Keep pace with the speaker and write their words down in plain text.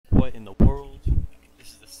What in the world? This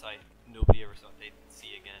is the site nobody ever thought they'd see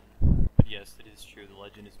again. But yes, it is true, the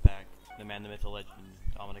legend is back. The man, the myth, the legend,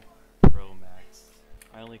 Dominic Max.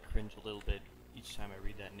 I only cringe a little bit each time I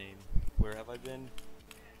read that name. Where have I been?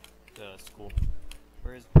 School.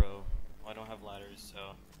 Where is bro? Well, I don't have ladders,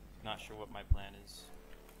 so not sure what my plan is.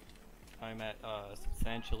 I'm at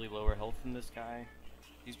substantially lower health than this guy.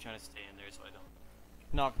 He's trying to stay in there so I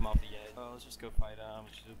don't knock him off the edge. Oh, let's just go fight him.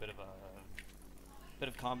 Let's do a bit of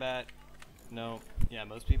combat. No, yeah,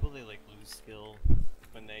 most people they like lose skill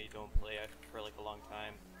when they don't play for like a long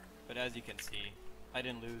time. But as you can see, I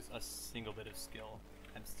didn't lose a single bit of skill.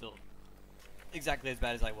 I'm still exactly as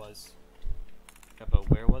bad as I was. Yeah, but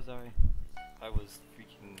where was I? I was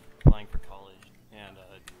freaking applying for college and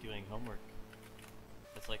doing homework.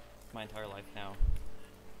 That's like my entire life now.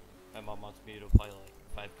 My mom wants me to apply to like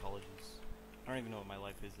 5 colleges. I don't even know what my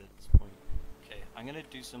life is at this point. Okay, I'm gonna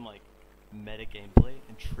do some like meta gameplay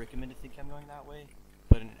and trick him into thinking I'm going that way.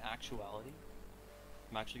 But in actuality,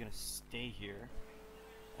 I'm actually gonna stay here.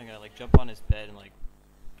 I'm gonna like jump on his bed and like,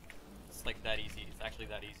 it's like that easy. It's actually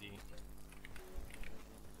that easy.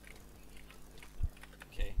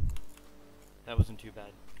 Okay, that wasn't too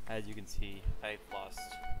bad. As you can see, I lost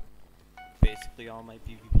basically all my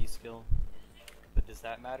PvP skill. But does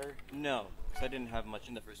that matter? No, because I didn't have much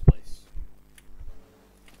in the first place.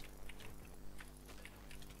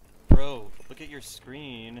 Bro, look at your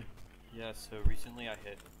screen. Yeah, so recently I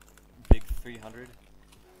hit big 300.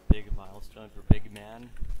 Big milestone for big man.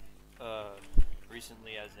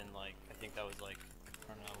 Recently as in like, I think that was like,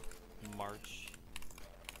 I don't know, March.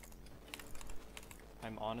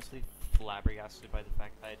 I'm honestly flabbergasted by the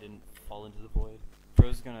fact that I didn't fall into the void.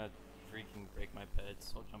 Bro's gonna freaking break my bed,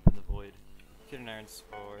 so I'll jump in the void. Get an iron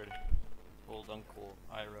sword, old Uncle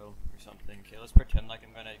Iroh or something. Okay, let's pretend like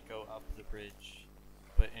I'm gonna go up the bridge.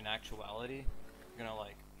 But in actuality, I'm gonna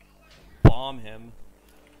like bomb him,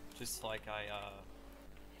 just like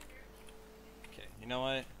okay, you know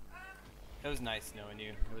what? It was nice knowing you.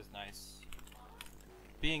 It was nice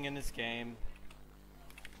being in this game.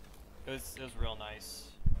 It was real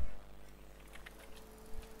nice.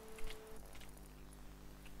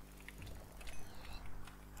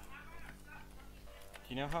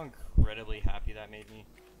 You know how incredibly happy that made me?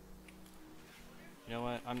 You know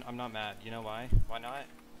what? I'm not mad. You know why? Why not?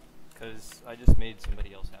 Because I just made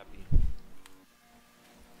somebody else happy.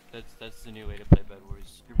 That's the new way to play Bed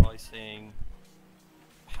Wars. You're probably saying,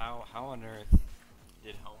 how on earth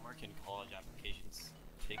did homework and college applications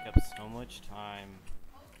take up so much time?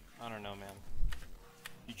 I don't know, man.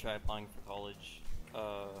 You try applying for college.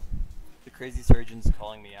 The crazy surgeon's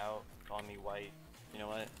calling me out, calling me white. You know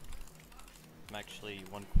what? I'm actually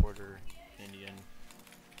 1/4 Indian.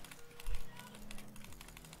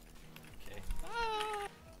 Okay.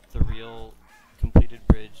 The real completed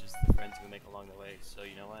bridge is the friends we make along the way, so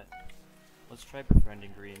you know what? Let's try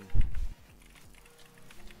befriending green.